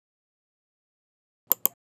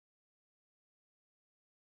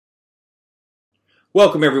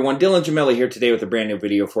Welcome everyone, Dylan Gemelli here today with a brand new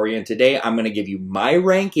video for you, and today I'm going to give you my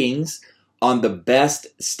rankings on the best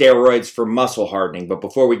steroids for muscle hardening. But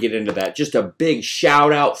before we get into that, just a big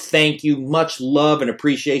shout out, thank you, much love and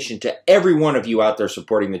appreciation to every one of you out there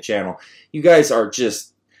supporting the channel. You guys are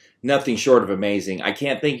just nothing short of amazing. I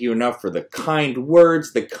can't thank you enough for the kind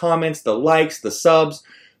words, the comments, the likes, the subs.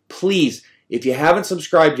 Please, if you haven't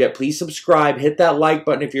subscribed yet, please subscribe, hit that like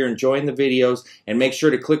button if you're enjoying the videos, and make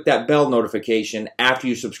sure to click that bell notification after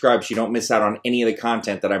you subscribe so you don't miss out on any of the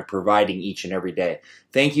content that I'm providing each and every day.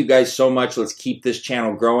 Thank you guys so much. Let's keep this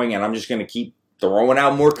channel growing, and I'm just going to keep throwing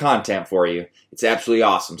out more content for you. It's absolutely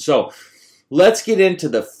awesome. So let's get into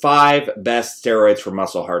the 5 best steroids for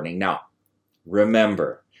muscle hardening. Now,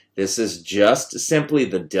 remember, this is just simply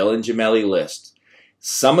the Dylan Gemelli list.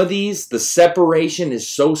 Some of these, the separation is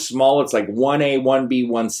so small, it's like 1A, 1B,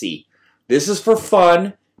 1C. This is for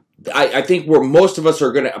fun. I think where most of us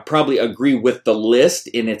are going to probably agree with the list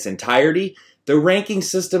in its entirety. The ranking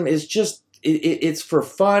system is just, it's for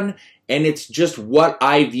fun, and it's just what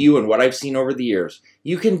I view and what I've seen over the years.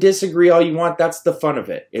 You can disagree all you want. That's the fun of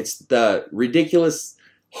it. It's the ridiculous,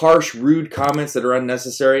 harsh, rude comments that are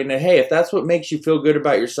unnecessary. And hey, if that's what makes you feel good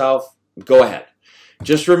about yourself, go ahead.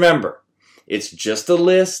 Just remember, it's just a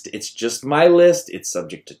list. It's just my list. It's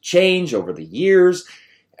subject to change over the years.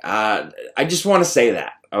 I just want to say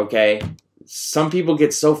that, okay? Some people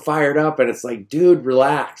get so fired up, and it's like, dude,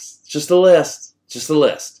 relax. It's just a list. Just a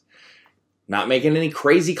list. Not making any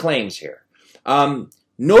crazy claims here.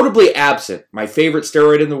 Notably absent, my favorite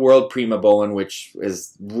steroid in the world, Primobolan, which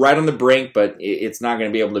is right on the brink, but it's not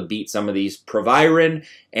going to be able to beat some of these. Proviron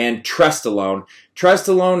and Trestolone.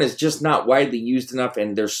 Trestolone is just not widely used enough,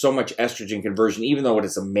 and there's so much estrogen conversion, even though it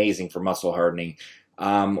is amazing for muscle hardening.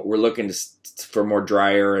 We're looking for more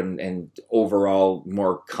drier and overall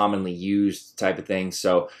more commonly used type of thing.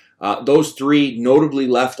 So those 3 notably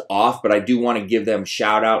left off, but I do want to give them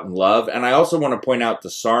shout out and love. And I also want to point out the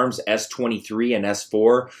SARMs S23 and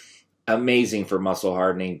S4, amazing for muscle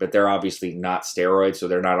hardening, but they're obviously not steroids, so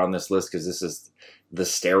they're not on this list because this is the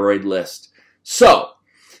steroid list. So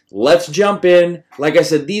let's jump in. Like I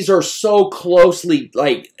said, these are so closely,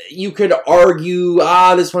 like you could argue,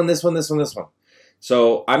 this one, this one, this one, this one.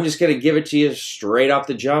 So I'm just going to give it to you straight off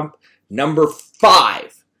the jump. Number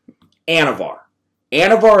 5, Anavar.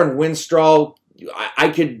 Anavar and Winstrol, I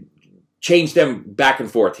could change them back and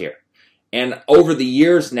forth here. And over the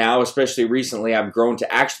years now, especially recently, I've grown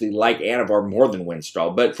to actually like Anavar more than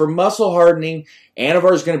Winstrol. But for muscle hardening,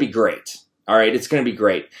 Anavar is going to be great. All right, it's going to be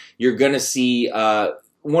great. You're going to see,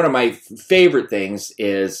 one of my favorite things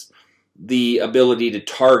is the ability to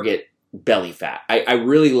target belly fat. I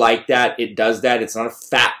really like that. It does that. It's not a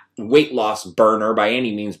fat weight loss burner by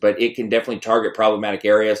any means, but it can definitely target problematic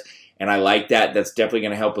areas. And I like that. That's definitely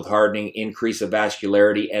going to help with hardening, increase of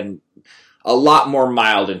vascularity, and a lot more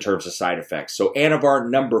mild in terms of side effects. So Anavar,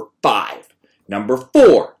 number 5. Number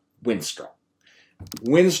 4, Winstrol.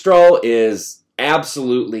 Winstrol is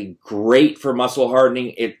absolutely great for muscle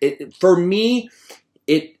hardening. For me,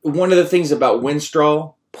 one of the things about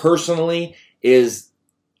Winstrol personally is,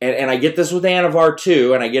 and I get this with Anavar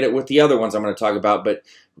too, and I get it with the other ones I'm going to talk about, but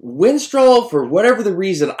Winstrol, for whatever the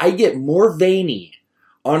reason, I get more veiny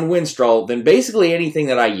on Winstrol than basically anything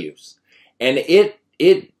that I use. And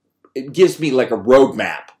it gives me like a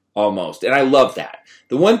roadmap almost, and I love that.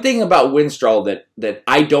 The one thing about Winstrol that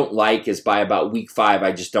I don't like is by about week 5,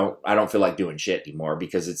 I don't feel like doing shit anymore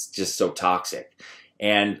because it's just so toxic.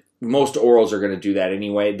 And most orals are going to do that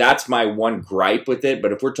anyway. That's my one gripe with it.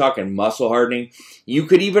 But if we're talking muscle hardening, you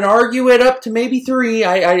could even argue it up to maybe 3.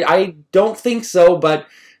 I don't think so, but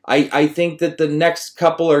I think that the next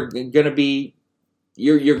couple are going to be,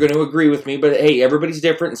 you're going to agree with me. But hey, everybody's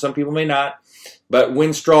different, and some people may not. But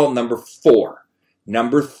Winstrol, number 4.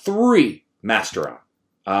 Number 3, Masteron.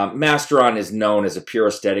 Masteron is known as a pure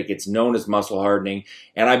aesthetic. It's known as muscle hardening.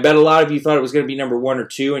 And I bet a lot of you thought it was going to be number 1 or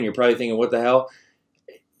 2, and you're probably thinking, what the hell?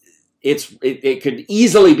 It could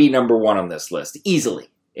easily be number 1 on this list, easily,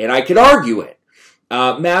 and I could argue it.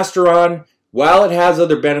 Masteron, while it has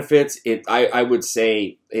other benefits, I would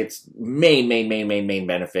say its main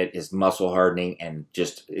benefit is muscle hardening, and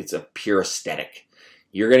just it's a pure aesthetic.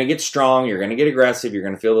 You're going to get strong, you're going to get aggressive, you're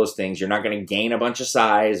going to feel those things. You're not going to gain a bunch of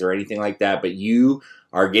size or anything like that, but you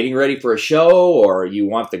are getting ready for a show or you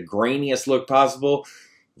want the grainiest look possible.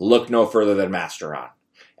 Look no further than Masteron.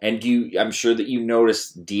 And I'm sure that you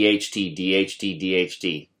noticed DHT, DHT,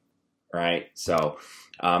 DHT, right? So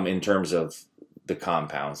in terms of the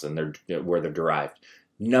compounds and where they're derived.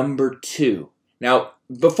 Number 2. Now,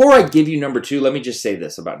 before I give you number 2, let me just say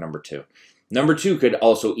this about number 2. Number 2 could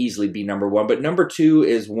also easily be number 1, but number 2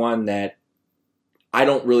 is one that I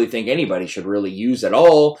don't really think anybody should really use at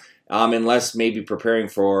all, unless maybe preparing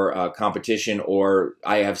for competition, or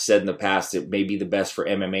I have said in the past it may be the best for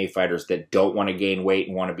MMA fighters that don't want to gain weight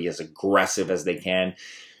and want to be as aggressive as they can.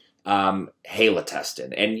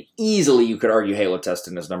 Halotestin, and easily you could argue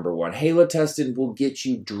halotestin is number one. Halotestin will get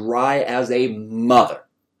you dry as a mother.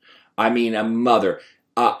 I mean, a mother.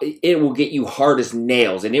 It will get you hard as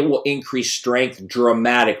nails, and it will increase strength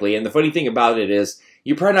dramatically. And the funny thing about it is,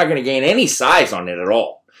 you're probably not going to gain any size on it at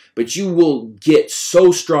all, but you will get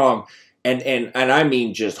so strong, and I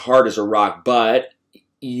mean just hard as a rock. But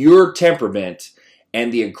your temperament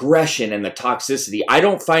and the aggression and the toxicity, I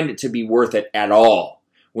don't find it to be worth it at all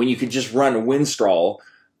when you could just run a Winstrol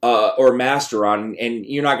or Masteron, and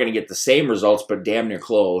you're not going to get the same results, but damn near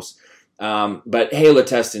close. But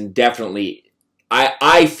halotestin definitely,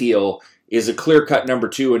 I feel, is a clear-cut number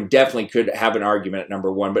two, and definitely could have an argument at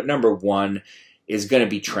number one. But number one is going to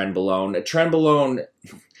be Trenbolone. Trenbolone,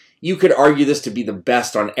 you could argue this to be the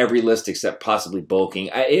best on every list except possibly bulking.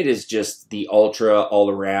 It is just the ultra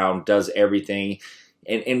all-around, does everything.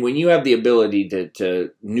 And when you have the ability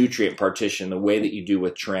to nutrient partition the way that you do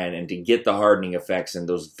with Tren, and to get the hardening effects and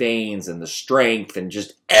those veins and the strength and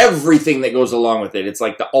just everything that goes along with it, it's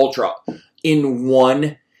like the ultra in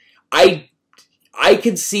one. I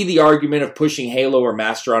could see the argument of pushing Halo or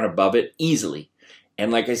Masteron above it easily.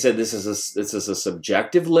 And like I said, this is a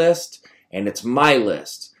subjective list, and it's my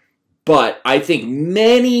list. But I think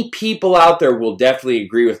many people out there will definitely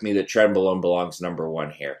agree with me that Trenbolone belongs number one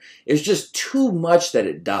here. It's just too much that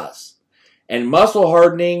it does. And muscle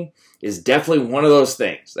hardening is definitely one of those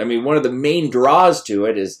things. I mean, one of the main draws to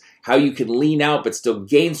it is how you can lean out but still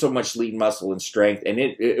gain so much lean muscle and strength, and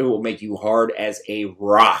it will make you hard as a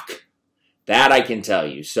rock. That I can tell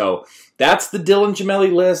you. So that's the Dylan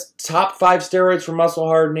Gemelli list. Top 5 steroids for muscle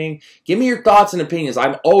hardening. Give me your thoughts and opinions.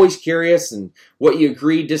 I'm always curious and what you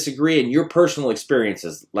agree, disagree, and your personal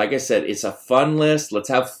experiences. Like I said, it's a fun list. Let's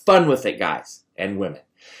have fun with it, guys and women.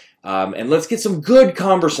 And let's get some good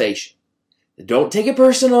conversation. Don't take it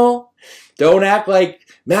personal. Don't act like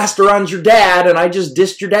Masteron's your dad and I just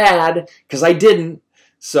dissed your dad, because I didn't.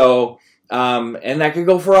 So, and that could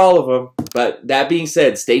go for all of them. But that being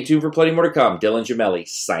said, stay tuned for plenty more to come. Dylan Gemelli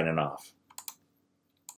signing off.